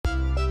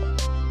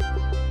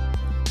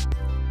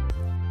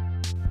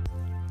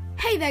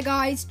Hey there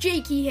guys,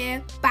 Jakey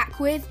here, back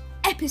with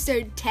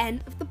episode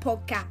 10 of the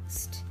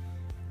podcast.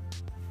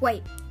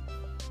 Wait,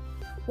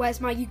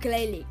 where's my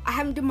ukulele? I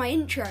haven't done my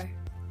intro.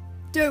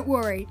 Don't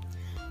worry,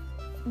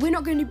 we're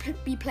not going to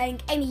be playing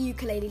any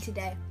ukulele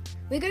today.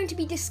 We're going to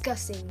be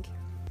discussing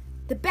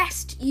the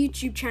best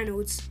YouTube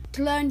channels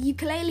to learn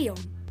ukulele on.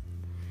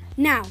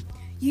 Now,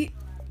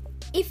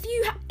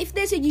 if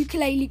there's a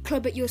ukulele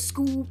club at your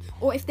school,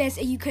 or if there's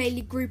a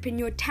ukulele group in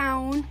your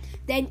town,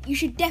 then you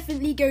should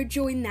definitely go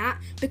join that,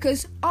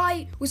 because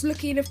I was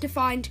lucky enough to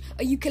find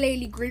a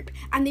ukulele group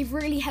and they've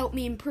really helped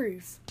me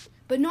improve.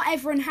 But not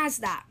everyone has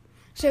that.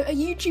 So a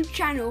YouTube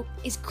channel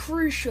is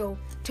crucial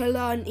to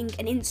learning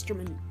an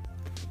instrument.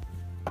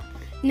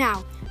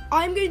 Now,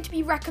 I'm going to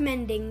be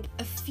recommending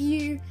a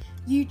few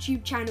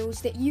YouTube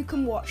channels that you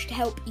can watch to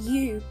help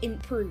you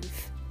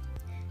improve.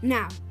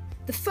 Now,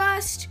 the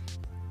first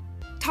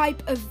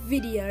type of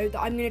video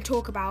that I'm going to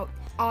talk about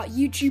are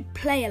YouTube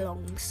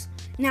play-alongs.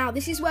 Now,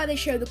 this is where they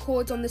show the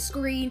chords on the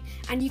screen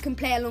and you can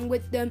play along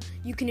with them,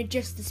 you can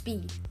adjust the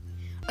speed.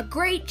 A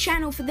great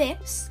channel for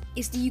this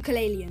is the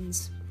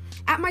Ukulelians.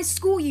 At my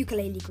school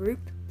ukulele group,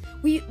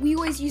 we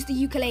always use the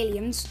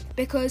Ukulelians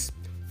because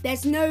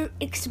there's no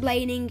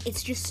explaining,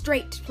 it's just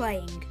straight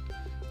playing.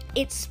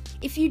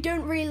 If you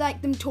don't really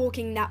like them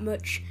talking that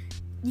much,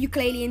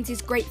 Ukulelians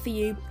is great for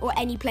you, or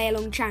any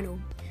play-along channel.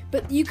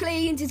 But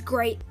Ukulelians is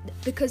great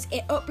because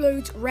it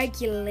uploads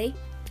regularly,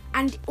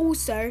 and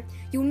also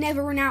you'll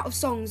never run out of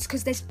songs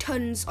because there's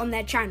tons on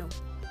their channel.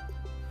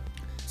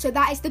 So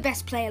that is the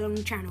best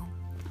play-along channel.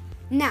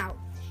 Now,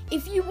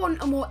 if you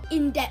want a more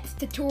in-depth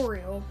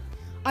tutorial,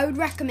 I would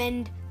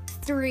recommend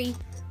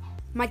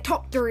my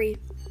top three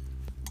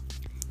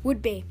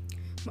would be,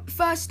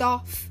 first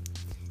off,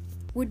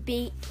 would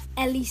be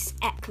Elise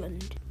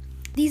Eklund.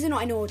 These are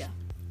not in order.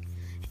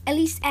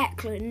 Elise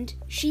Eklund,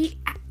 she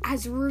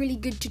has really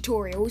good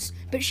tutorials,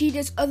 but she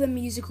does other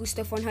musical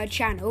stuff on her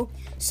channel,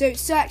 so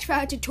search for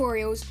her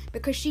tutorials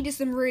because she does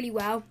them really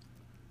well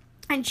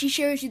and she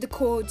shows you the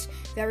chords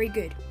very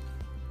good.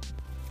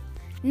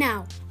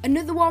 Now,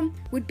 another one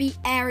would be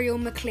Ariel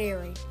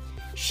McCleary.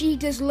 She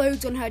does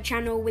loads on her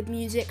channel with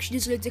music, she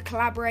does loads of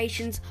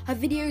collaborations, her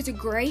videos are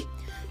great,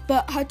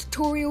 but her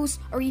tutorials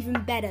are even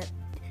better.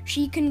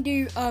 She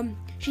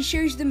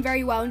shows them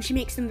very well and she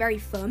makes them very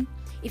fun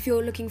if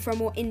you're looking for a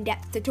more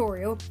in-depth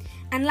tutorial.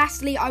 And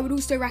lastly, I would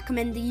also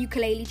recommend the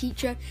Ukulele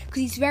Teacher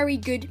because he's very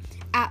good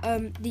at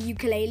the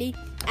ukulele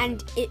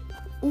and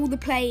all the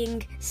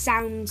playing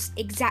sounds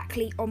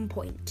exactly on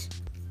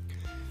point.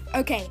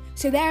 Okay,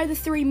 so there are the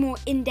three more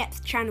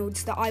in-depth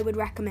channels that I would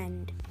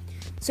recommend.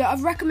 So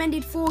I've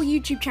recommended 4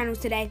 YouTube channels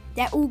today.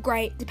 They're all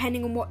great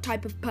depending on what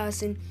type of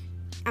person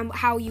and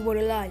how you want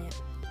to learn it.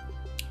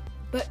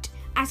 But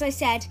as I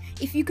said,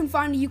 if you can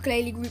find a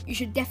ukulele group, you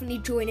should definitely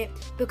join it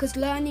because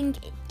learning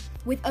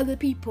with other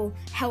people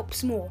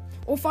helps more.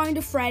 Or find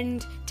a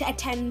friend to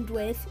attend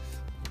with.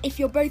 If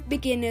you're both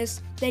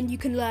beginners, then you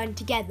can learn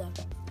together.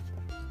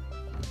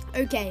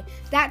 Okay,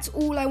 that's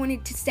all I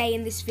wanted to say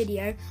in this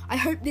video. I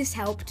hope this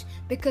helped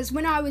because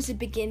when I was a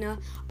beginner,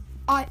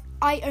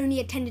 I only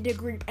attended a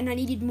group and I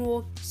needed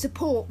more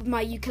support with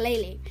my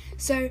ukulele.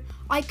 So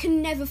I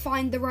can never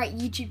find the right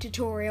YouTube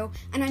tutorial,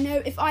 and I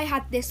know if I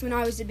had this when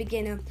I was a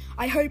beginner,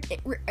 I hope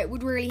it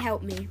would really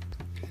help me.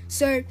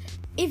 So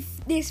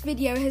if this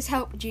video has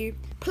helped you,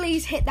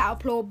 please hit that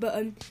applaud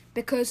button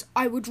because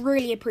I would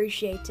really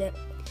appreciate it.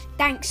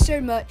 Thanks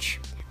so much,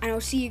 and I'll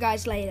see you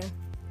guys later.